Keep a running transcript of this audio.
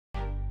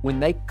When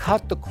they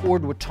cut the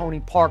cord with Tony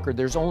Parker,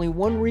 there's only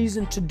one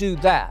reason to do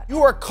that.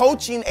 You are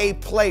coaching a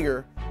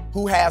player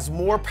who has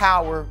more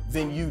power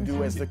than you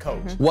do as the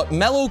coach. What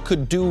Melo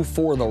could do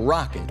for the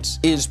Rockets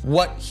is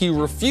what he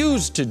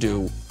refused to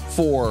do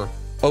for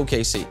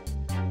OKC.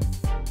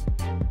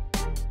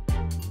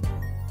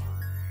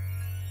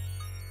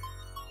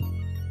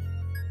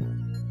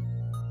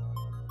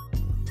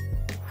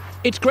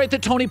 It's great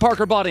that Tony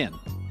Parker bought in.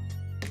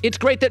 It's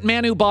great that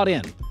Manu bought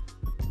in.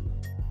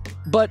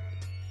 But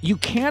you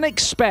can't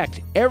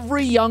expect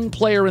every young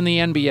player in the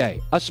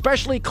NBA,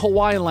 especially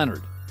Kawhi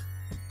Leonard,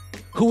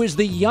 who is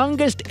the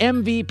youngest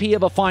MVP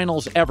of a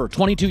finals ever,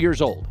 22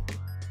 years old.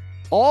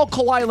 All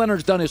Kawhi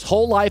Leonard's done his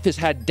whole life is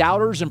had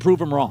doubters and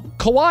prove him wrong.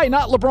 Kawhi,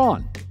 not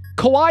LeBron.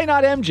 Kawhi,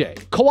 not MJ.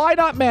 Kawhi,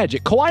 not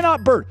Magic. Kawhi,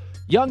 not Bird.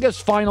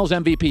 Youngest finals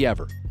MVP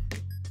ever.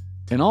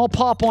 And all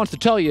Pop wants to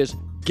tell you is,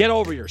 get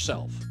over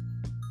yourself.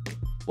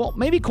 Well,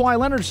 maybe Kawhi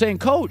Leonard's saying,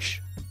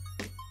 Coach,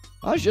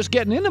 I was just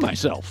getting into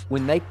myself.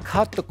 When they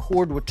cut the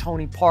cord with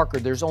Tony Parker,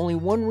 there's only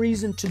one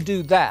reason to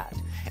do that,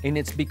 and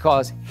it's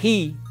because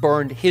he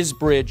burned his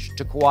bridge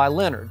to Kawhi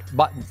Leonard.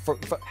 But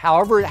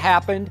however it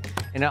happened,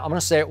 and I'm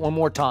going to say it one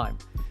more time,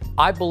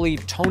 I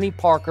believe Tony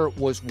Parker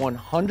was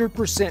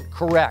 100%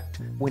 correct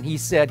when he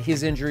said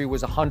his injury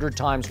was 100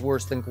 times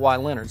worse than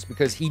Kawhi Leonard's,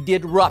 because he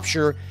did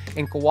rupture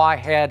and Kawhi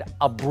had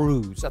a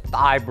bruise, a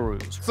thigh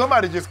bruise.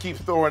 Somebody just keeps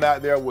throwing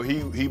out there where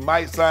he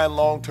might sign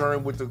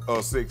long-term with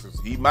the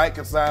Sixers. He might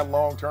sign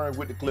long-term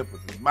with the Clippers.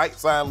 He might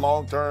sign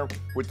long-term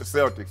with the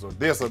Celtics or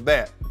this or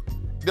that.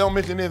 They don't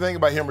mention anything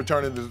about him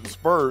returning to the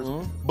Spurs.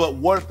 But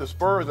what if the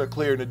Spurs are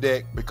clearing the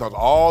deck because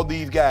all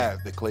these guys,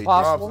 the Klay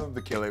Thompson,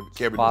 the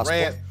Kevin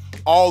Durant,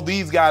 all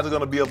these guys are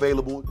going to be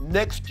available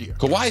next year.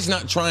 Kawhi's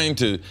not trying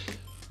to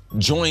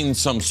join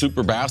some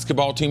super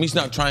basketball team. He's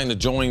not trying to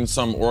join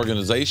some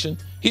organization.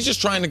 He's just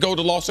trying to go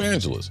to Los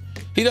Angeles.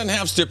 He doesn't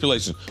have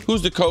stipulations.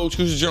 Who's the coach?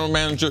 Who's the general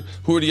manager?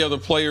 Who are the other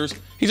players?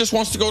 He just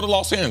wants to go to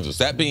Los Angeles,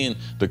 that being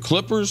the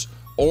Clippers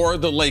or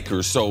the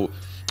Lakers. So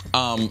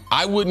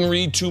I wouldn't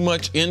read too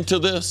much into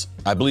this.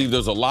 I believe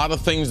there's a lot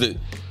of things that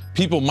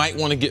people might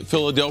want to get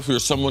Philadelphia or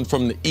someone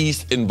from the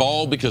East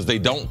involved because they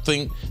don't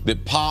think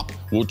that Pop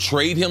will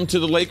trade him to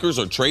the Lakers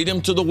or trade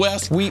him to the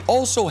West. We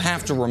also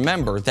have to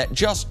remember that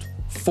just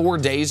 4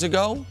 days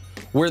ago,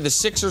 where the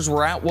Sixers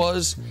were at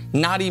was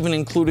not even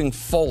including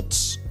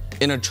Fultz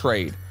in a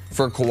trade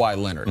for Kawhi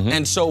Leonard.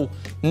 And so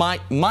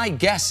my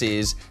guess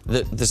is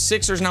that the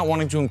Sixers not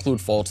wanting to include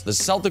Fultz, the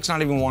Celtics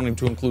not even wanting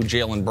to include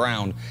Jaylen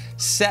Brown,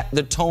 set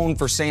the tone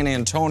for San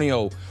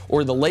Antonio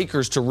or the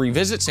Lakers to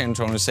revisit San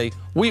Antonio and say,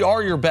 we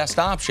are your best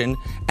option,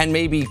 and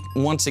maybe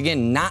once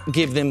again not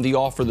give them the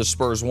offer the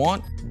Spurs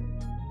want.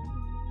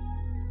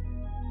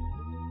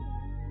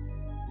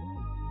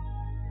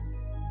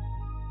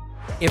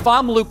 If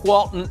I'm Luke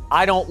Walton,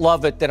 I don't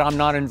love it that I'm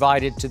not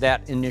invited to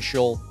that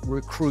initial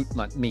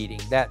recruitment meeting,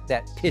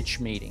 that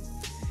pitch meeting.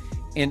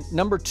 And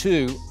number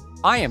two,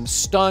 I am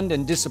stunned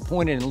and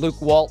disappointed in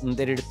Luke Walton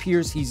that it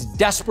appears he's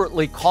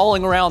desperately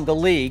calling around the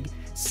league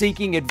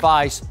seeking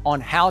advice on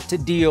how to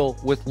deal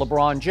with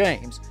LeBron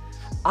James.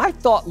 I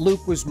thought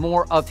Luke was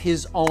more of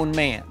his own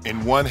man.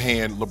 In one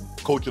hand,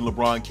 coaching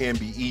LeBron can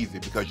be easy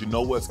because you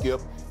know what,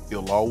 Skip?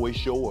 He'll always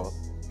show up.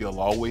 He'll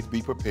always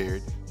be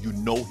prepared. You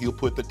know he'll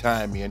put the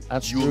time in.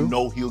 That's you true.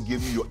 know he'll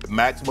give you your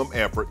maximum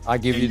effort. I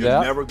give you you're that.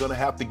 You're never going to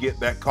have to get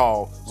that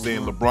call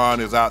saying LeBron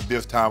is out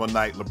this time of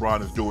night,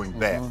 LeBron is doing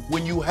that.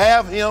 When you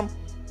have him,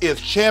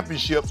 it's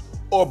championships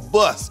or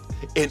bust.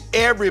 And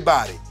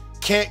everybody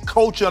can't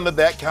coach under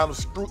that kind of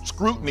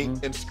scrutiny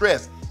and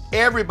stress.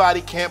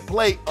 Everybody can't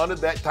play under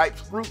that type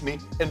of scrutiny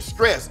and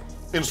stress.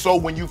 And so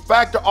when you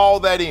factor all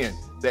that in,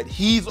 that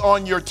he's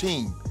on your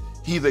team,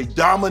 he's a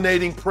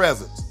dominating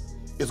presence,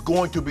 it's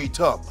going to be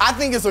tough. I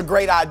think it's a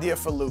great idea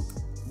for Luke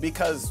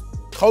because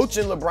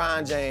coaching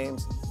LeBron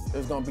James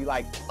is going to be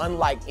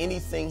unlike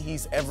anything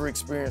he's ever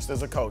experienced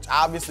as a coach.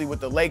 Obviously, with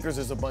the Lakers,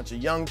 there's a bunch of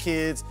young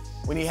kids.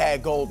 When he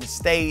had Golden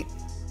State,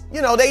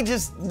 you know,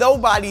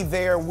 nobody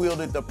there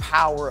wielded the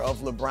power of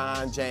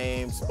LeBron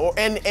James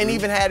and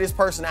even had his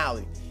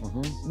personality.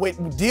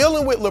 With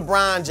dealing with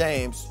LeBron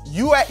James,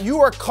 you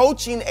are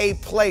coaching a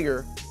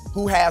player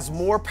who has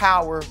more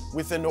power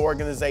within the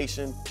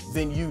organization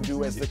than you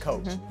do as the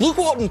coach. Luke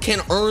Walton can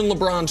earn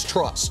LeBron's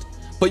trust,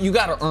 but you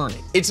got to earn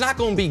it. It's not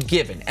going to be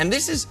given. And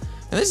this is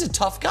a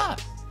tough guy.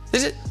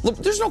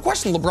 There's no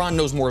question LeBron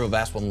knows more of a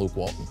basketball than Luke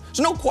Walton. There's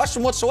no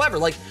question whatsoever.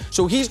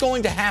 So he's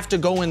going to have to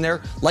go in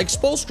there like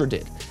Spoelstra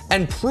did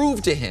and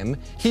prove to him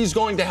he's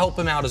going to help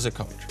him out as a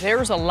coach.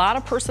 There's a lot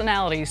of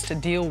personalities to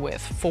deal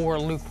with for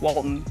Luke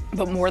Walton,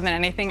 but more than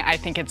anything, I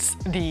think it's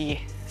the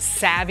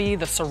savvy,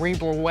 the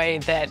cerebral way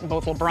that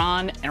both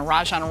LeBron and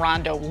Rajon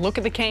Rondo look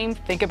at the game,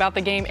 think about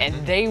the game,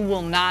 and they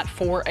will not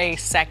for a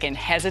second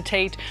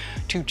hesitate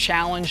to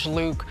challenge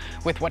Luke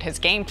with what his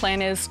game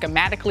plan is,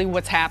 schematically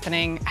what's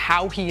happening,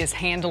 how he is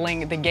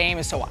handling the game.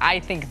 And so I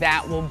think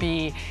that will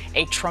be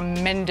a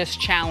tremendous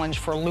challenge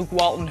for Luke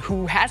Walton,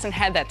 who hasn't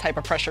had that type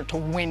of pressure to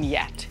win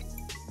yet.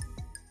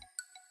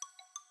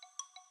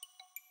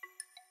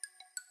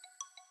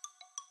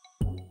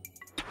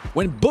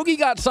 When Boogie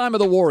got signed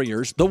with the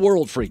Warriors, the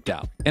world freaked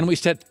out. And we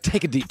said,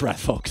 take a deep breath,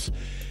 folks.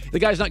 The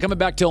guy's not coming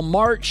back till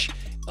March.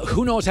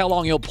 Who knows how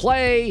long he'll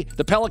play?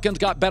 The Pelicans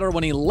got better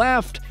when he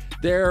left.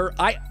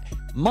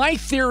 My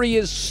theory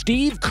is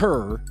Steve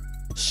Kerr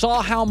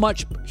saw how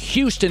much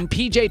Houston,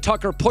 PJ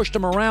Tucker pushed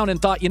him around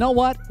and thought, you know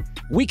what?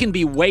 We can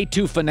be way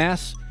too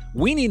finesse.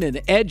 We need an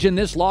edge in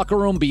this locker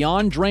room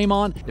beyond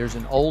Draymond. There's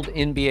an old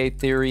NBA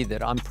theory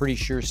that I'm pretty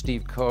sure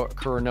Steve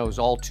Kerr knows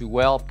all too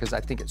well, because I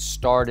think it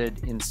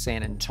started in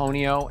San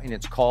Antonio, and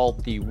it's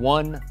called the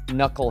one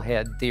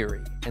knucklehead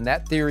theory. And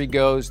that theory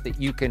goes that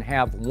you can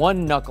have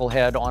one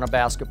knucklehead on a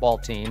basketball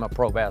team, a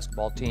pro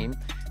basketball team,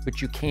 but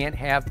you can't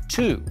have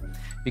two,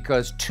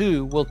 because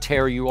two will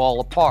tear you all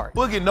apart.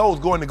 Boogie knows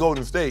going to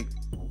Golden State,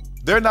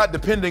 they're not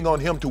depending on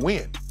him to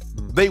win.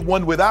 They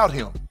won without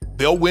him.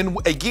 They'll win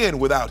again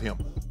without him.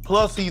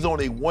 Plus, he's on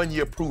a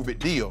one-year prove-it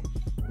deal.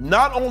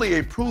 Not only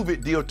a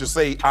prove-it deal to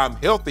say, I'm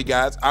healthy,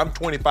 guys, I'm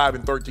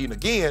 25-13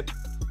 again,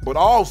 but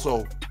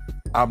also,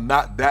 I'm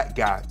not that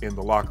guy in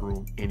the locker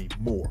room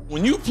anymore.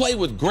 When you play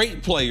with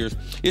great players,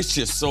 it's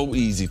just so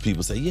easy.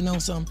 People say, you know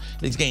something,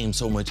 this game's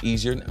so much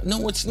easier.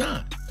 No, it's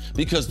not.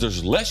 Because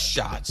there's less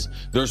shots,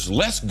 there's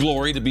less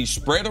glory to be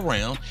spread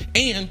around,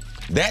 and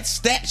that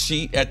stat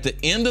sheet at the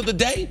end of the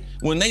day,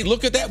 when they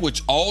look at that,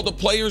 which all the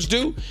players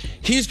do,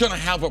 he's going to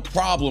have a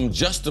problem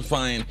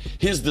justifying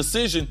his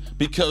decision,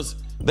 because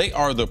they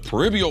are the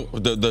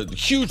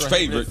huge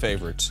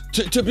favorites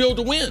to be able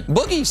to win.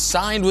 Boogie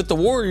signed with the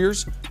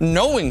Warriors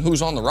knowing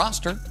who's on the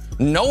roster,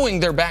 knowing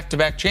they're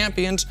back-to-back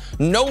champions,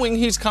 knowing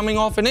he's coming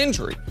off an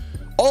injury.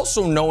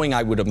 Also knowing,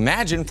 I would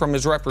imagine from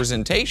his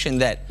representation,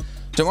 that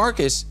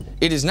DeMarcus,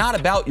 it is not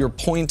about your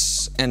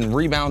points and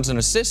rebounds and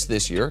assists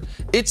this year.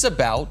 It's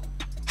about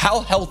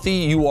how healthy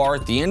you are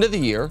at the end of the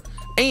year,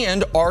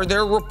 and are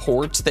there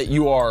reports that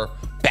you are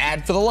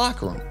bad for the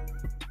locker room?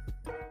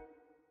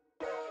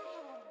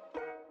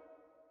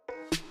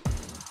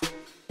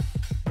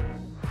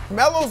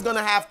 Melo's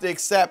gonna have to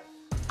accept,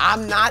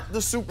 I'm not the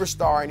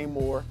superstar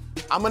anymore.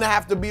 I'm gonna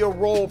have to be a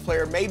role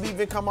player, maybe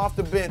even come off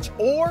the bench,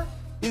 or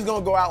he's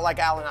gonna go out like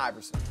Allen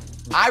Iverson.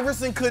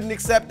 Iverson couldn't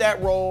accept that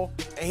role,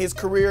 and his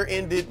career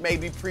ended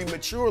maybe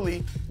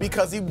prematurely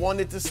because he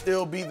wanted to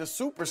still be the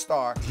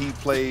superstar. He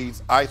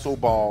plays iso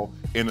ball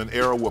in an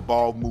era with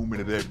ball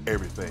movement and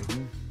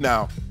everything.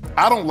 Now,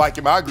 I don't like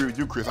him. I agree with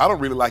you, Chris. I don't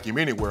really like him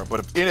anywhere, but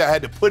if I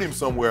had to put him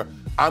somewhere,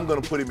 I'm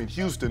going to put him in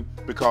Houston,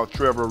 because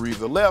Trevor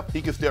Ariza left.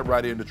 He can step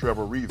right into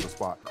Trevor Ariza's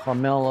spot.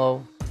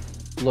 Carmelo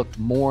looked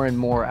more and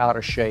more out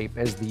of shape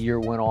as the year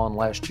went on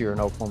last year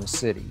in Oklahoma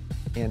City.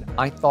 And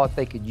I thought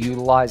they could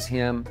utilize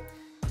him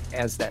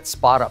as that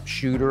spot-up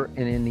shooter,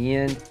 and in the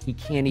end, he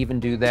can't even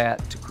do that,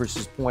 to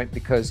Chris's point,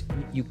 because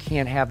you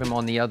can't have him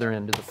on the other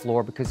end of the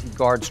floor because he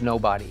guards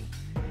nobody.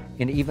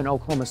 And even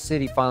Oklahoma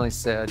City finally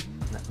said,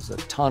 that was a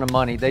ton of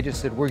money, they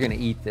just said, we're going to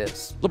eat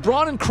this.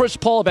 LeBron and Chris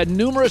Paul have had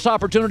numerous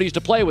opportunities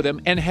to play with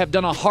him and have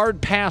done a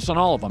hard pass on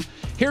all of them.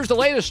 Here's the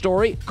latest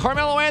story.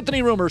 Carmelo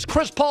Anthony rumors.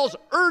 Chris Paul's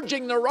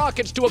urging the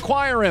Rockets to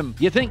acquire him.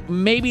 You think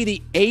maybe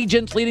the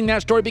agent's leading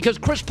that story? Because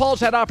Chris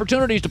Paul's had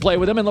opportunities to play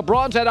with him, and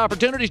LeBron's had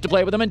opportunities to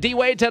play with him, and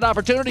D-Wade's had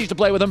opportunities to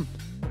play with him,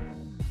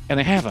 and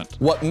they haven't.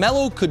 What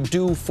Melo could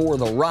do for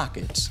the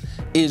Rockets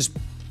is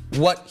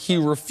what he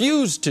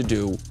refused to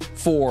do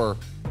for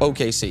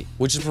OKC,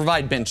 which is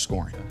provide bench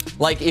scoring.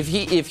 Like, if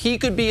he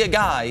could be a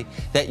guy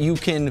that you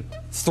can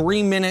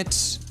 3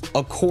 minutes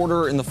a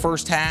quarter in the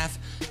first half,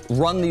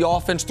 run the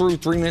offense through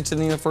 3 minutes in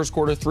the end of the first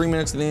quarter, 3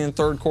 minutes in the end of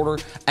the third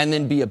quarter, and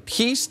then be a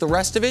piece the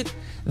rest of it,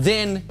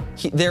 then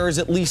there is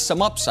at least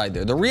some upside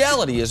there. The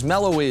reality is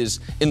Melo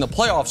in the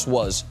playoffs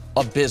was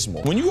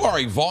abysmal. When you are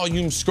a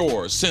volume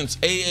scorer since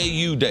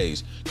AAU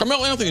days,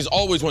 Carmelo Anthony's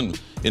always one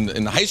in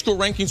the high school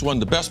rankings, one of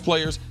the best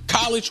players,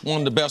 college, one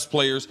of the best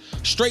players,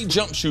 straight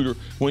jump shooter.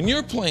 When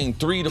you're playing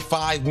 3 to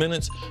 5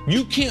 minutes,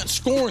 you can't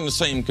score in the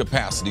same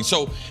capacity.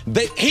 So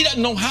he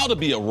doesn't know how to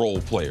be a role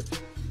player.